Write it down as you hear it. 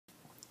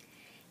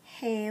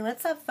Hey,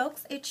 what's up,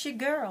 folks? It's your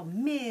girl,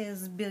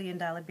 Ms. Billion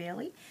Dollar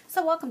Bailey.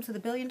 So welcome to the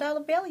Billion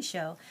Dollar Bailey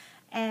Show.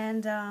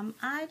 And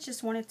I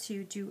just wanted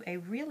to do a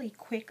really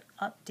quick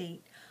update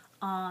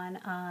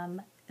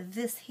on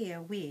this here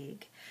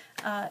wig.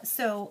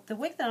 So the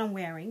wig that I'm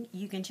wearing,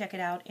 you can check it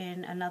out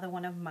in another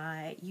one of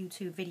my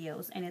YouTube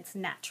videos in its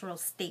natural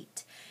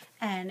state.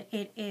 And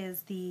it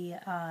is the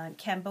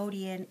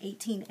Cambodian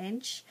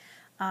 18-inch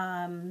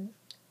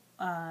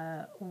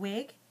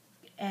wig.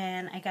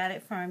 And I got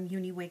it from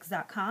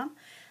uniwigs.com.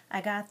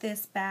 I got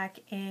this back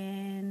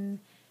in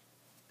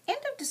end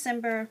of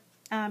December,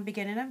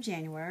 beginning of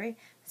January.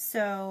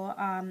 So,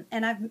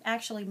 and I've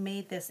actually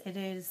made this. It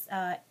is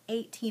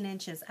 18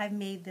 inches. I've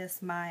made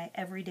this my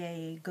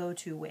everyday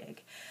go-to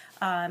wig.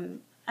 I'm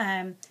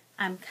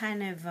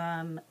kind of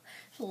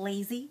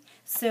lazy.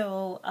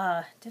 So,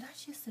 did I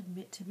just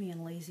admit to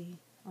being lazy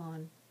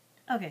on?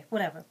 Okay,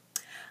 whatever.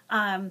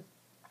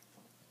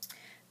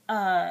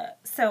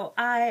 So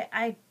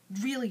I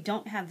really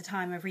don't have the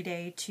time every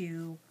day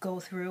to go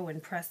through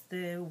and press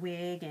the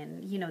wig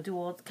and, you know, do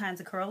all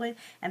kinds of curling.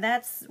 And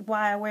that's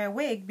why I wear a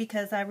wig,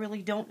 because I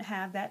really don't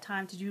have that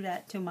time to do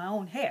that to my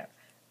own hair.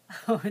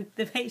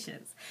 The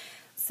patience.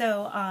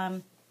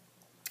 So,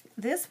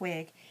 this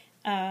wig,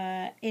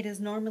 it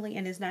is normally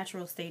in its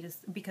natural state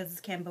because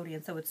it's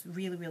Cambodian, so it's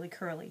really, really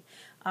curly.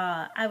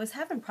 I was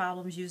having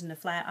problems using the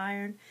flat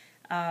iron,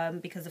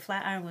 because the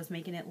flat iron was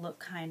making it look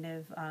kind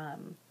of,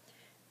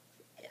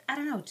 I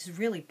don't know, just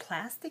really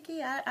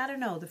plasticky. I don't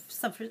know.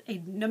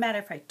 No matter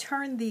if I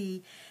turn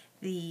the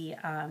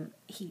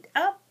heat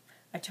up,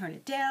 I turn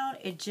it down,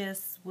 it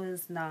just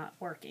was not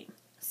working.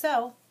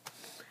 So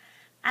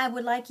I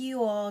would like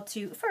you all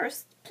to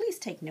first, please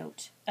take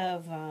note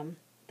of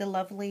the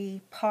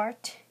lovely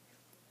part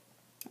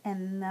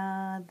and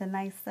the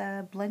nice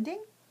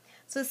blending.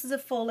 So this is a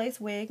full lace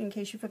wig, in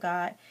case you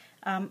forgot.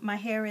 My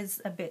hair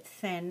is a bit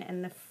thin,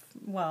 and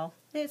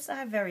I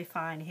have very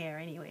fine hair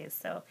anyways,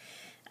 so.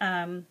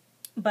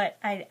 But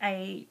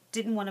I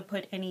didn't want to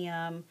put any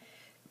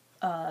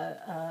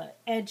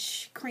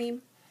edge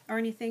cream or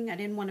anything. I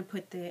didn't want to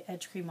put the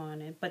edge cream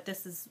on it, but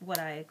this is what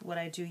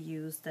I do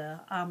use, the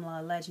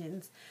Amla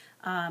Legends.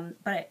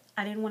 But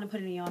I didn't want to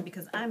put any on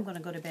because I'm going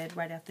to go to bed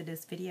right after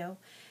this video.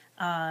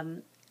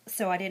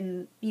 So I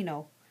didn't, you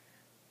know,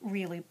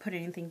 really put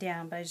anything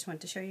down, but I just wanted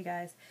to show you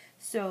guys.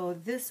 So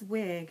this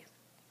wig,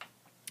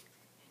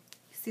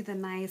 you see the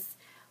nice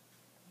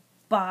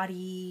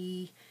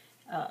body,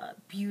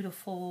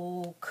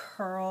 beautiful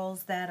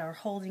curls that are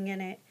holding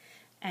in it,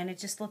 and it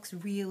just looks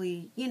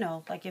really, you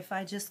know, like if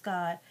I just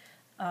got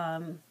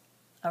a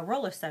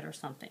roller set or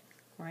something,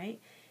 right?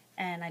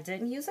 And I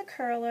didn't use a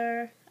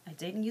curler, I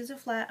didn't use a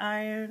flat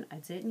iron, I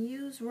didn't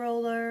use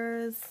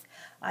rollers.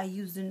 I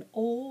used an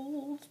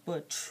old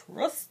but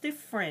trusty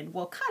friend.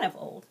 Well, kind of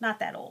old, not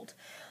that old,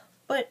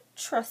 but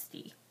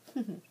trusty.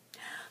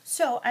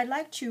 So I'd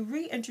like to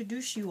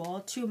reintroduce you all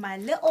to my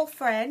little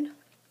friend,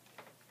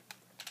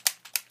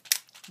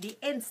 the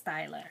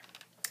instyler.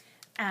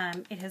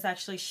 It has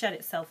actually shut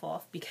itself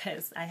off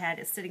because I had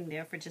it sitting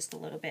there for just a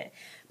little bit.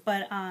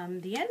 But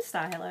the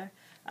instyler,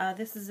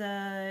 this is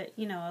a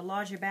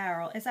larger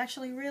barrel. It's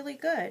actually really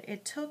good.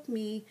 It took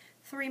me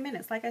 3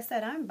 minutes. Like I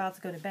said, I'm about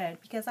to go to bed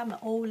because I'm an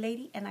old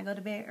lady and I go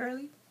to bed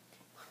early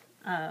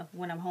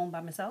when I'm home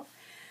by myself.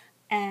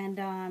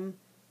 And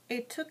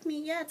it took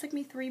me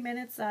 3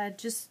 minutes.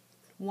 Just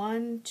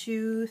 1,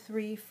 2,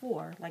 3,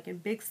 4, like in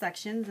big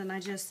sections, and I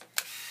just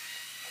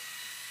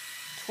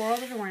twirl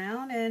it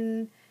around,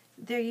 and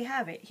there you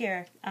have it.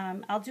 Here,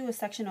 I'll do a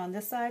section on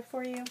this side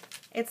for you.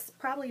 It's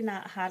probably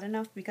not hot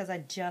enough because I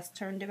just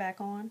turned it back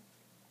on,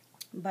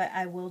 but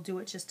I will do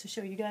it just to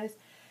show you guys.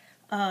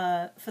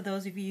 For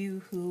those of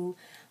you who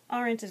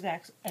aren't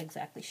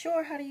exactly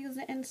sure how to use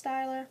the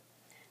instyler,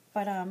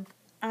 but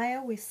I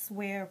always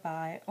swore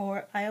by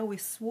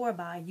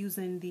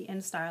using the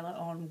instyler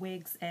on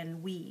wigs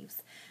and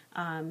weaves,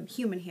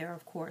 human hair,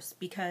 of course,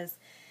 because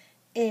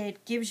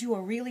it gives you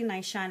a really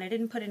nice shine. I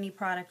didn't put any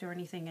product or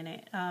anything in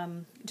it.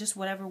 Just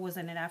whatever was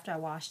in it after I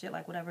washed it,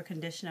 like whatever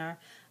conditioner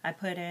I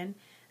put in.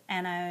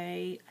 And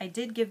I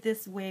did give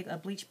this wig a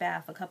bleach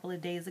bath a couple of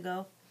days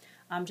ago,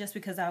 just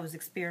because I was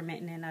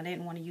experimenting and I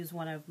didn't want to use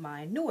one of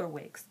my newer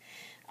wigs.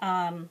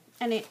 And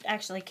it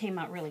actually came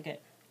out really good.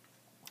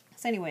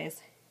 So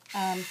anyways,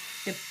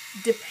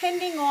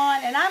 depending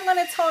on, and I'm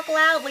going to talk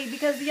loudly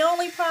because the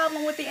only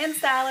problem with the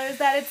instyler is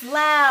that it's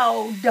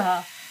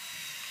loud.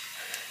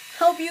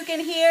 Hope you can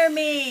hear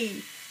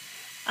me.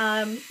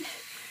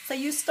 So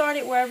you start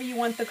it wherever you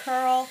want the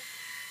curl,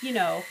 you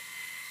know,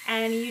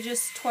 and you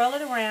just twirl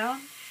it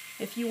around.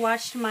 If you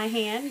watched my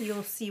hand,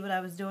 you'll see what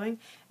I was doing.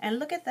 And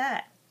look at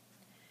that.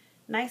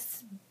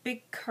 Nice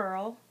big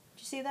curl.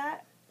 Did you see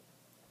that?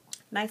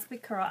 Nice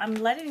big curl. I'm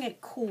letting it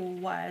cool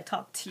while I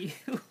talk to you.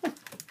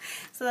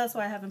 So that's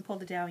why I haven't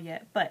pulled it down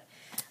yet. But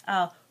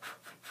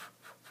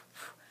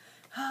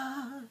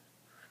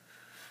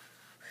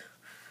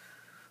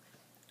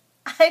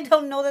I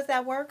don't know that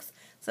that works,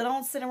 so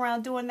don't sit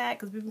around doing that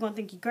because people are going to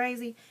think you're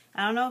crazy.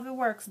 I don't know if it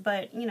works,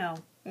 but, you know,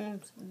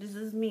 This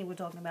is me we're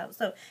talking about.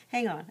 So,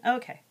 hang on.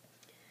 Okay.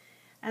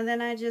 And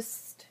then I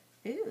just,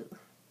 ooh.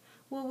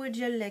 Well, would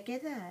you look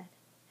at that?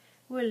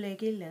 Well,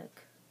 looky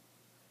look.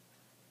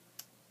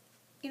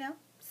 You know,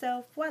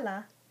 so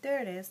voila. There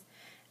it is.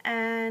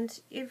 And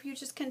if you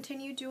just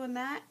continue doing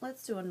that,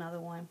 let's do another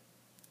one.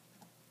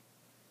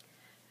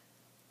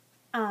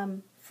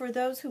 For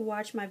those who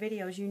watch my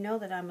videos, you know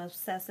that I'm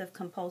obsessive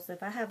compulsive.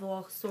 I have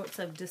all sorts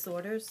of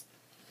disorders.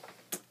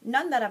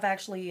 None that I've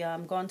actually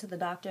gone to the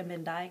doctor and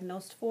been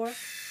diagnosed for.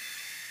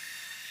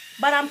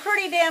 But I'm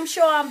pretty damn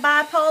sure I'm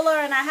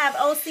bipolar and I have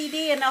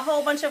OCD and a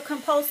whole bunch of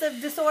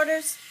compulsive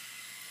disorders.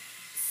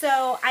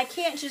 So I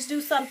can't just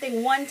do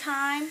something one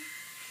time.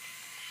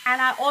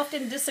 And I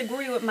often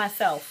disagree with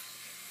myself.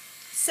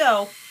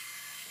 So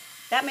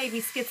that may be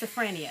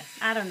schizophrenia.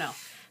 I don't know.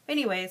 But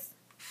anyways.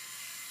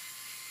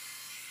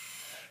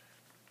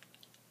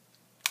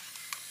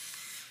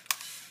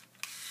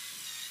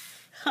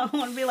 I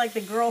want to be like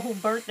the girl who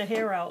burnt the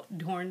hair out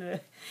during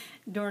the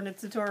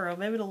tutorial.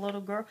 Maybe the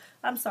little girl.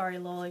 I'm sorry,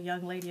 little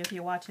young lady, if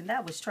you're watching.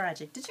 That was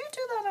tragic. Did you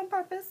do that on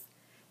purpose?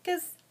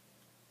 Because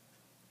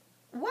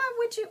why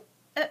would you?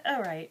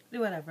 All right,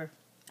 whatever.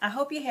 I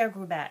hope your hair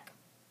grew back.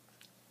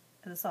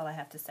 That's all I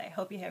have to say.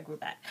 Hope your hair grew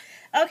back.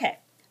 Okay,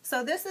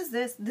 so this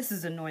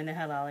is annoying the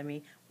hell out of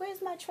me.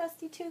 Where's my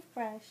trusty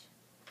toothbrush?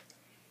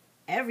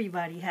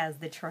 Everybody has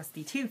the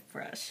trusty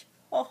toothbrush.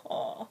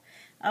 Oh,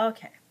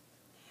 okay.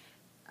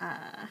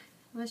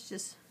 Let's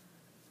just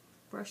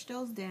brush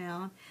those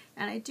down.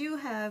 And I do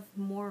have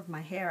more of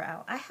my hair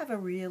out. I have a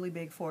really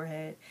big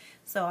forehead,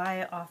 so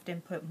I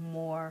often put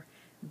more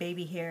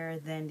baby hair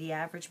than the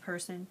average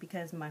person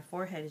because my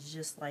forehead is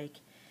just like,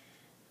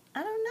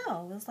 I don't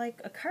know, it was like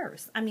a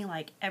curse. I mean,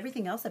 like,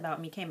 everything else about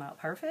me came out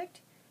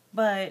perfect,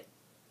 but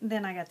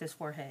then I got this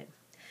forehead.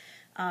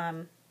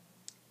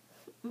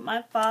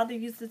 My father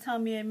used to tell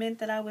me it meant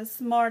that I was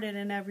smarter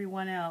than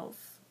everyone else.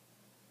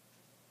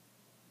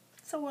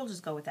 So we'll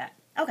just go with that.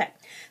 Okay.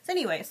 So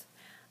anyways,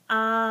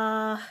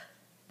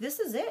 this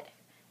is it.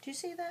 Do you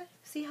see that?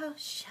 See how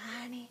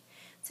shiny?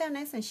 See how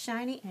nice and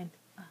shiny and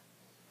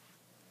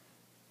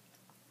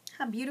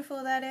how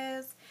beautiful that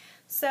is?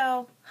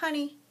 So,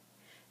 honey,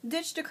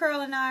 ditch the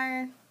curling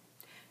iron.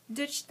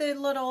 Ditch the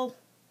little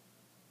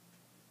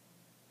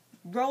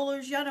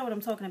rollers. Y'all know what I'm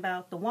talking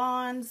about. The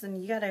wands.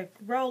 And you got to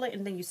roll it.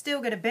 And then you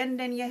still get a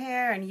bend in your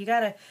hair. And you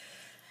got to...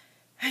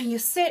 And you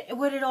sit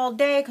with it all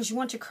day because you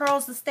want your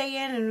curls to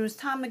stay in, and when it's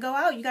time to go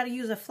out, you got to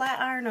use a flat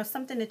iron or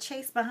something to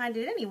chase behind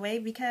it anyway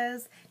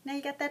because now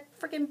you got that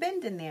freaking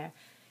bend in there.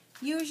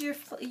 Use your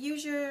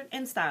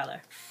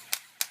instyler.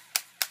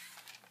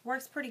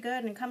 Works pretty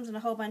good, and it comes in a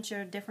whole bunch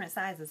of different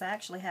sizes. I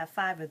actually have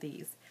 5 of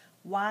these.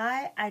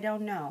 Why? I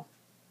don't know.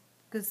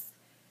 Because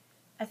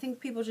I think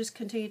people just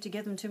continue to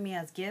give them to me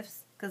as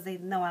gifts because they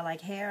know I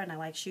like hair and I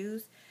like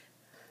shoes.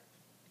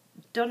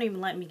 Don't even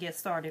let me get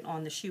started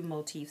on the shoe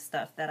motif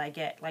stuff that I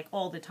get like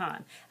all the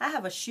time. I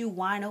have a shoe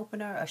wine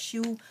opener, a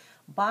shoe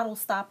bottle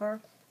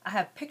stopper. I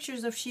have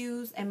pictures of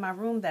shoes in my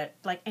room that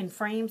like in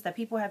frames that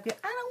people have. I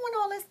don't want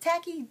all this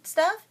tacky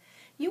stuff.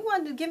 You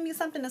wanted to give me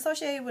something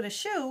associated with a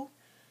shoe.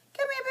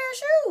 Give me a pair of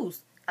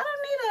shoes. I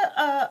don't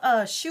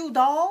need a shoe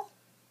doll.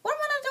 What am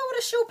I going to do with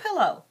a shoe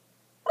pillow?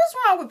 What's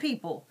wrong with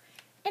people?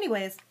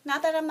 Anyways,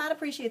 not that I'm not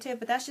appreciative,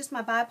 but that's just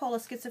my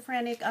bipolar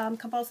schizophrenic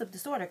compulsive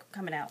disorder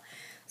coming out.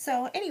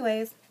 So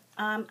anyways,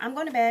 I'm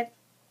going to bed,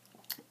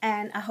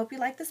 and I hope you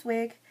like this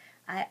wig.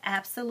 I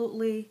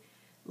absolutely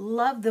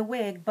love the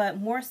wig, but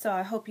more so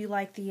I hope you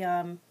like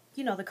the,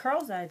 you know, the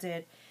curls I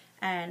did.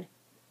 And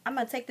I'm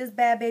going to take this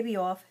bad baby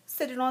off,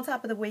 sit it on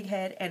top of the wig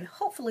head, and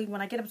hopefully when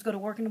I get up to go to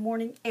work in the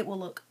morning, it will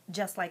look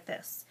just like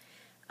this.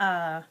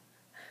 Yeah,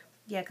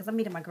 because I'm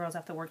meeting my girls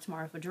after work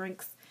tomorrow for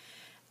drinks.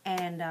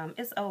 And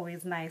it's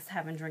always nice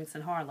having drinks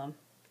in Harlem.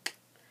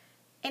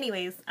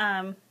 Anyways,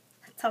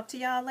 talk to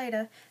y'all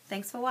later.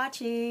 Thanks for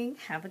watching.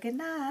 Have a good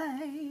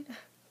night.